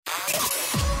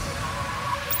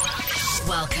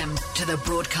Welcome to the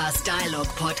Broadcast Dialogue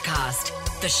Podcast,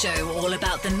 the show all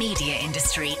about the media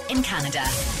industry in Canada.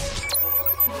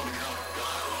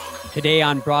 Today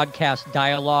on Broadcast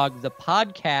Dialogue, the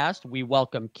podcast, we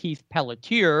welcome Keith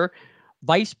Pelletier,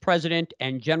 Vice President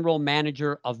and General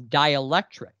Manager of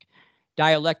Dielectric.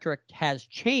 Dielectric has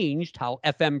changed how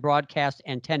FM broadcast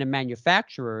antenna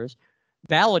manufacturers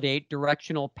validate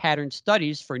directional pattern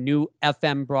studies for new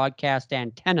FM broadcast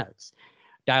antennas.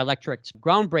 Dielectric's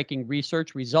groundbreaking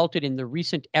research resulted in the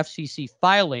recent FCC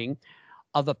filing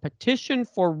of a petition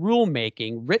for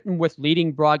rulemaking written with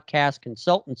leading broadcast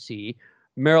consultancy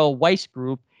Merrill Weiss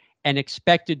Group and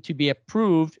expected to be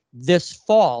approved this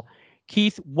fall.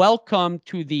 Keith, welcome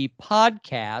to the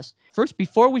podcast. First,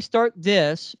 before we start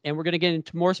this, and we're going to get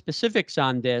into more specifics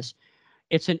on this,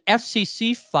 it's an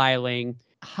FCC filing.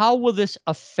 How will this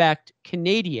affect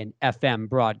Canadian FM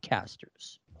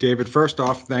broadcasters? David, first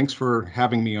off, thanks for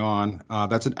having me on.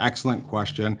 That's an excellent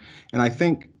question. And I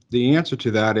think the answer to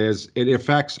that is it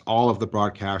affects all of the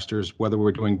broadcasters, whether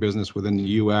we're doing business within the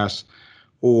U.S.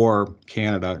 or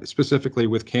Canada. Specifically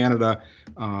with Canada,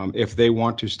 if they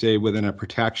want to stay within a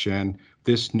protection,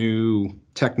 this new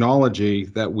technology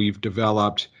that we've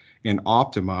developed and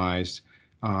optimized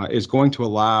is going to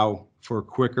allow for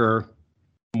quicker,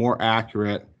 more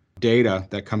accurate data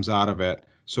that comes out of it.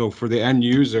 So for the end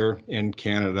user in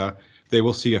Canada, they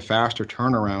will see a faster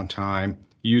turnaround time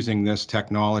using this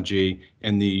technology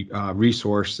and the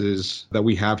resources that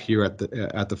we have here at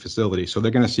the facility. So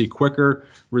they're going to see quicker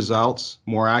results,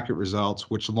 more accurate results,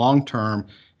 which long term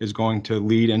is going to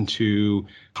lead into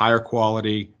higher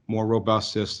quality, more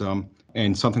robust system,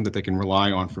 and something that they can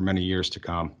rely on for many years to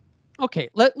come. Okay,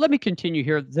 let me continue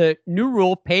here. The new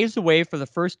rule paves the way for the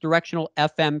first directional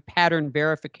FM pattern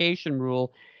verification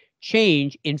rule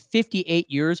change in 58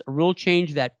 years, a rule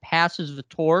change that passes the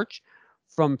torch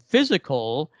from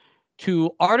physical to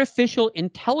artificial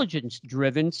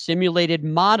intelligence-driven simulated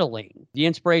modeling. The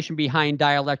inspiration behind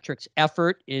Dielectric's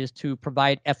effort is to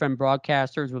provide FM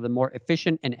broadcasters with a more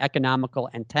efficient and economical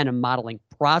antenna modeling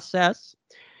process.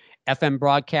 FM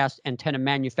broadcast antenna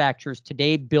manufacturers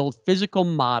today build physical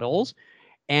models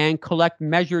and collect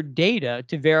measured data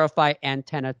to verify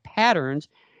antenna patterns,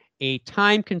 a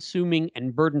time-consuming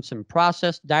and burdensome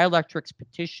process. Dielectric's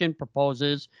petition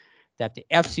proposes that the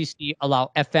FCC allow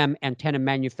FM antenna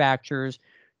manufacturers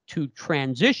to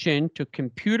transition to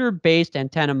computer-based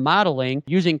antenna modeling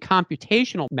using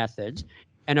computational methods,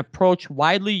 an approach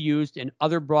widely used in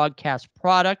other broadcast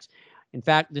products. In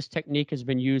fact, this technique has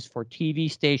been used for TV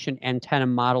station antenna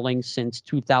modeling since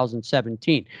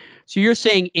 2017. So you're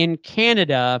saying in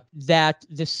Canada that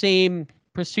the same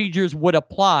procedures would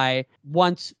apply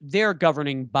once their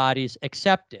governing bodies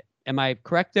accept it. Am I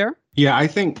correct there? Yeah, I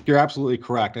think you're absolutely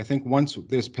correct. I think once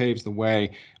this paves the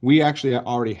way, we actually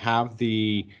already have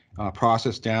the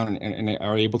process down and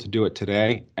are able to do it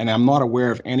today. And I'm not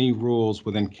aware of any rules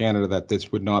within Canada that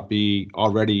this would not be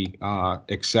already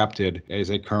accepted as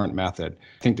a current method.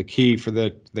 I think the key for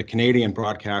the Canadian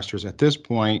broadcasters at this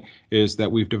point is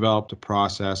that we've developed a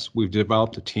process, we've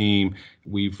developed a team,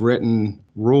 we've written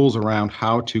rules around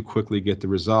how to quickly get the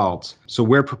results. So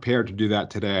we're prepared to do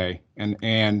that today.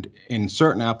 And in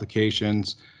certain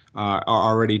applications are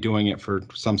already doing it for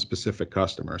some specific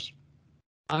customers.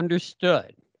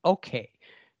 Understood. Okay.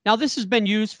 Now, this has been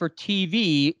used for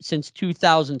TV since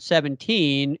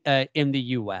 2017 in the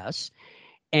U.S.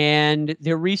 And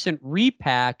the recent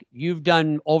repack, you've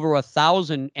done over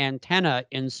 1,000 antenna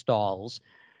installs.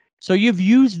 So you've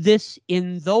used this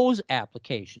in those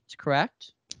applications,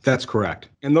 correct? That's correct.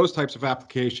 In those types of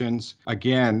applications,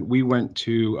 again, we went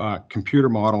to computer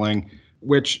modeling,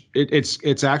 which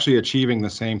it's actually achieving the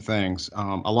same things.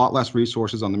 A lot less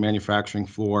resources on the manufacturing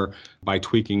floor by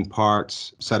tweaking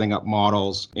parts, setting up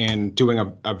models, and doing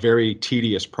a very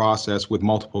tedious process with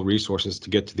multiple resources to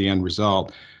get to the end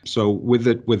result. So with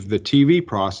the TV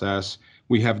process,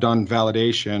 we have done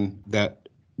validation that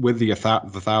with the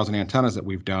 1,000 antennas that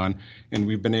we've done, and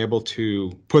we've been able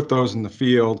to put those in the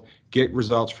field, get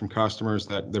results from customers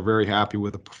that they're very happy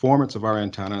with the performance of our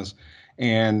antennas.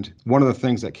 And one of the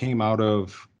things that came out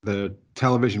of the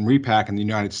television repack in the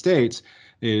United States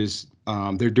is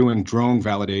they're doing drone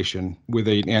validation with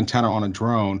an antenna on a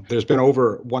drone. There's been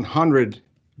over 100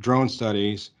 drone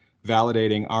studies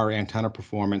validating our antenna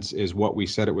performance is what we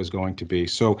said it was going to be.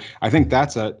 So I think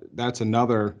that's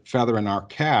another feather in our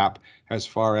cap as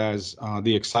far as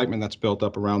the excitement that's built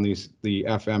up around the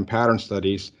FM pattern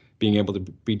studies being able to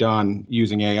be done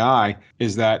using AI,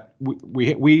 is that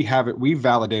we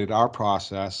validated our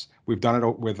process. We've done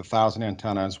it with 1,000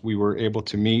 antennas. We were able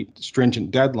to meet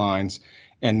stringent deadlines,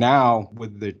 And now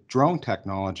with the drone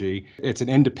technology, it's an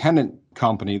independent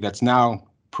company that's now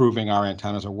proving our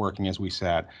antennas are working as we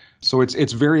said. So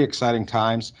it's very exciting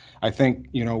times. I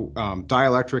think,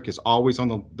 Dielectric is always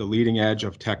on the leading edge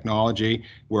of technology.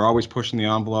 We're always pushing the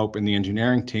envelope in the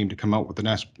engineering team to come up with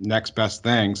the next best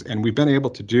things. And we've been able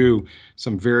to do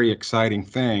some very exciting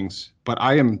things. But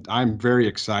I'm very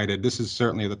excited. This is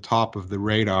certainly at the top of the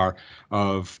radar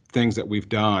of things that we've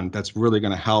done that's really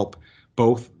going to help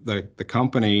both the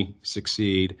company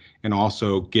succeed and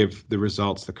also give the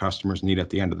results the customers need at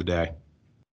the end of the day.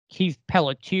 Keith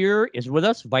Pelletier is with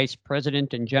us, Vice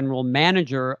President and General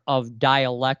Manager of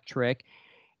Dielectric.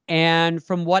 And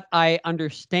from what I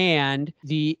understand,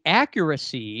 the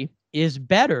accuracy is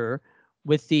better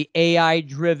with the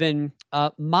AI-driven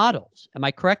models. Am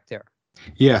I correct there?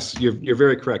 Yes, you're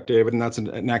very correct, David, and that's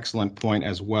an excellent point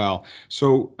as well.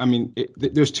 So,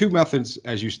 there's two methods,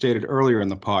 as you stated earlier in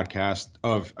the podcast,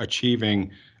 of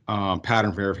achieving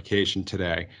pattern verification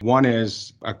today. One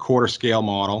is a quarter scale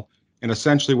model. And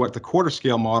essentially what the quarter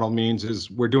scale model means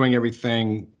is we're doing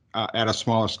everything at a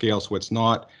smaller scale, so it's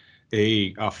not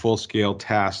a full scale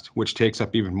test, which takes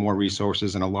up even more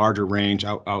resources and a larger range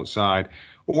outside,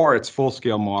 or it's full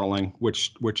scale modeling,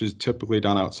 which is typically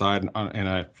done outside in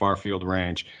a far field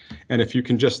range. And if you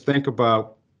can just think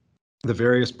about the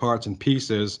various parts and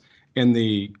pieces and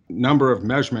the number of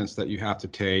measurements that you have to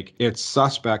take, it's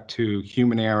suspect to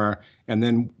human error. And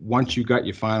then once you got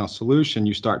your final solution,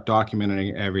 you start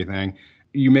documenting everything.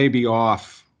 You may be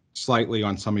off slightly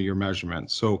on some of your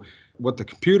measurements. So what the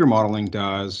computer modeling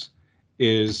does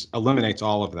is eliminates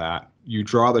all of that. You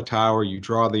draw the tower, you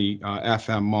draw the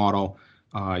FM model,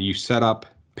 you set up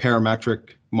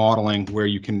parametric modeling where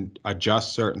you can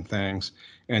adjust certain things,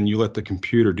 and you let the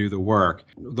computer do the work.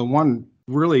 The one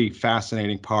really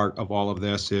fascinating part of all of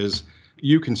this is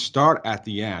you can start at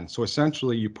the end. So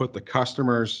essentially you put the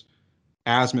customer's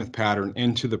azimuth pattern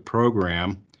into the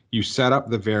program, you set up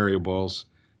the variables,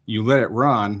 you let it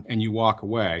run, and you walk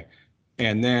away.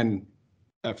 And then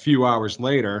a few hours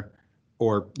later,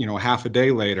 or half a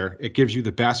day later, it gives you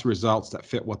the best results that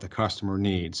fit what the customer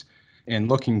needs. And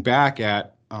looking back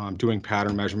at doing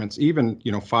pattern measurements, even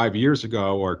 5 years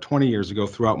ago or 20 years ago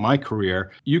throughout my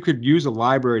career, you could use a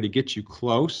library to get you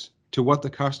close to what the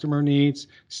customer needs,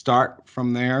 start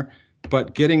from there,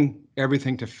 but getting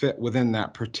everything to fit within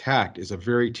that protect is a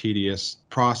very tedious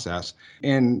process.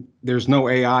 And there's no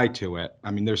AI to it.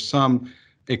 There's some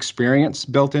experience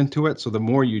built into it. So the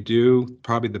more you do,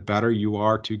 probably the better you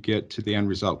are to get to the end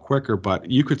result quicker. But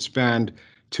you could spend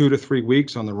 2 to 3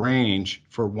 weeks on the range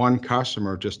for one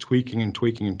customer, just tweaking and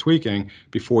tweaking and tweaking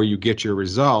before you get your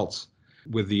results.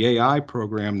 With the AI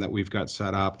program that we've got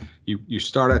set up, you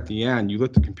start at the end, you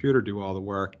let the computer do all the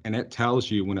work, and it tells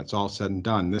you when it's all said and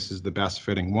done, this is the best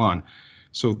fitting one.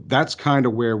 So that's kind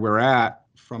of where we're at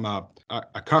from a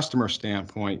customer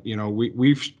standpoint.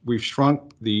 We've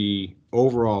shrunk the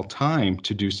overall time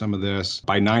to do some of this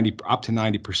by up to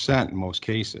 90% in most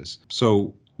cases.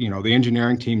 So the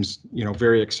engineering team's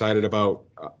very excited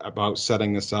about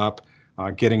setting this up.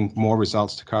 Getting more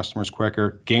results to customers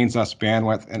quicker, gains us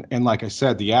bandwidth. And like I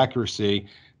said, the accuracy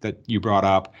that you brought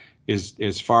up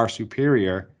is far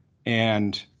superior,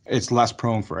 and it's less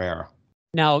prone for error.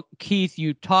 Now, Keith,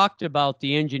 you talked about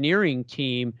the engineering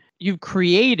team. You've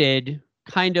created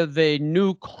kind of a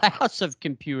new class of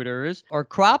computers or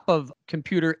crop of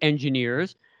computer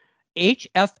engineers,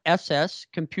 HFSS,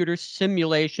 computer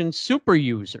simulation super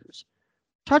users.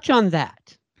 Touch on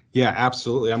that. Yeah,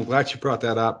 absolutely. I'm glad you brought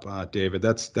that up, David.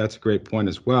 That's a great point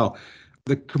as well.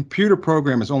 The computer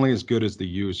program is only as good as the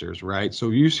users, right? So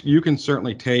you can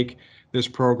certainly take this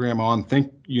program on,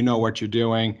 think you know what you're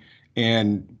doing,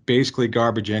 and basically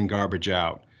garbage in, garbage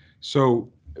out.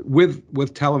 So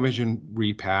with television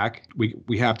repack,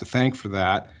 we have to thank for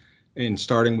that. In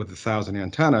starting with 1,000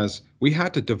 antennas, we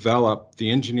had to develop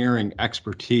the engineering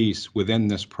expertise within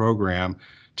this program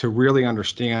to really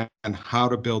understand how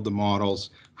to build the models,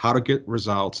 how to get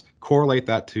results, correlate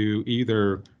that to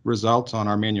either results on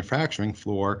our manufacturing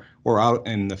floor or out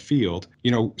in the field.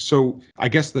 So I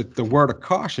guess the word of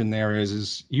caution there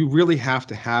is you really have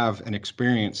to have an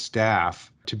experienced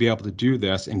staff to be able to do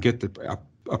this and get the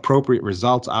appropriate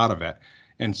results out of it.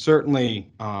 And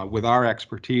certainly with our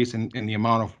expertise and the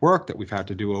amount of work that we've had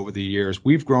to do over the years,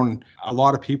 we've grown. A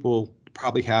lot of people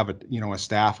probably have a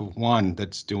staff of one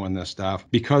that's doing this stuff.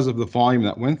 Because of the volume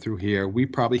that went through here, we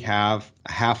probably have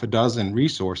a half a dozen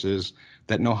resources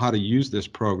that know how to use this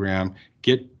program,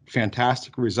 get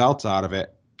fantastic results out of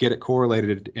it, get it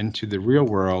correlated into the real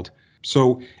world.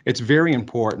 So it's very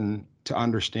important to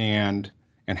understand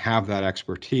and have that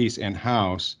expertise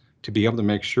in-house to be able to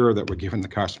make sure that we're giving the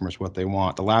customers what they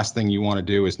want. The last thing you want to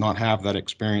do is not have that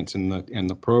experience in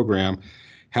the program,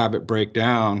 have it break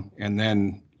down, and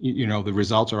then the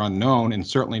results are unknown and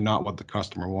certainly not what the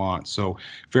customer wants. So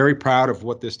very proud of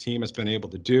what this team has been able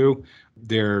to do.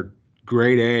 They're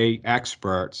grade A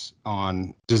experts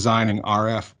on designing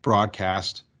RF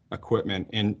broadcast equipment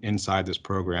inside this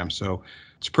program. So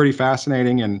it's pretty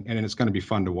fascinating and it's going to be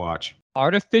fun to watch.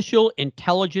 Artificial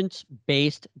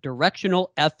intelligence-based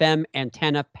directional FM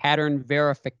antenna pattern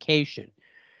verification.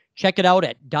 Check it out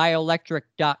at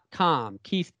dielectric.com.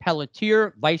 Keith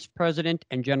Pelletier, Vice President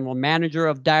and General Manager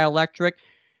of Dielectric.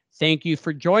 Thank you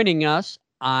for joining us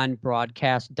on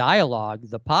Broadcast Dialogue,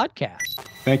 the podcast.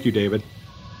 Thank you, David.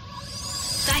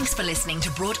 Thanks for listening to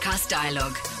Broadcast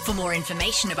Dialogue. For more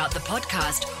information about the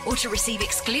podcast or to receive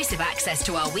exclusive access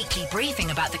to our weekly briefing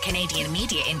about the Canadian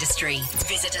media industry,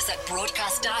 visit us at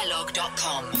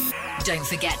broadcastdialogue.com. Don't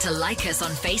forget to like us on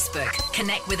Facebook,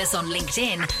 connect with us on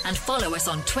LinkedIn, and follow us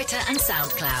on Twitter and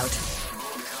SoundCloud.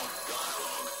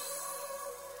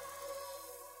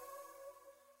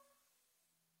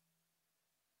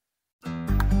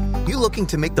 You looking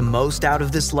to make the most out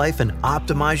of this life and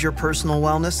optimize your personal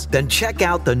wellness? Then check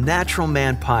out the Natural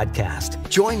Man Podcast.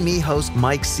 Join me, host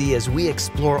Mike C., as we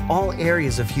explore all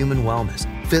areas of human wellness,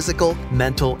 physical,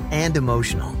 mental, and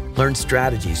emotional. Learn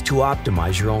strategies to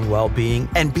optimize your own well-being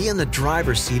and be in the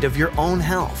driver's seat of your own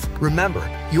health. Remember,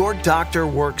 your doctor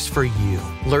works for you.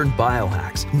 Learn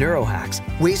biohacks, neurohacks,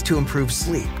 ways to improve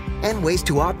sleep, and ways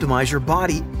to optimize your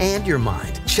body and your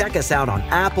mind. Check us out on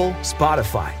Apple,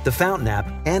 Spotify, the Fountain app,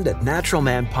 and at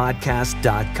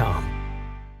naturalmanpodcast.com.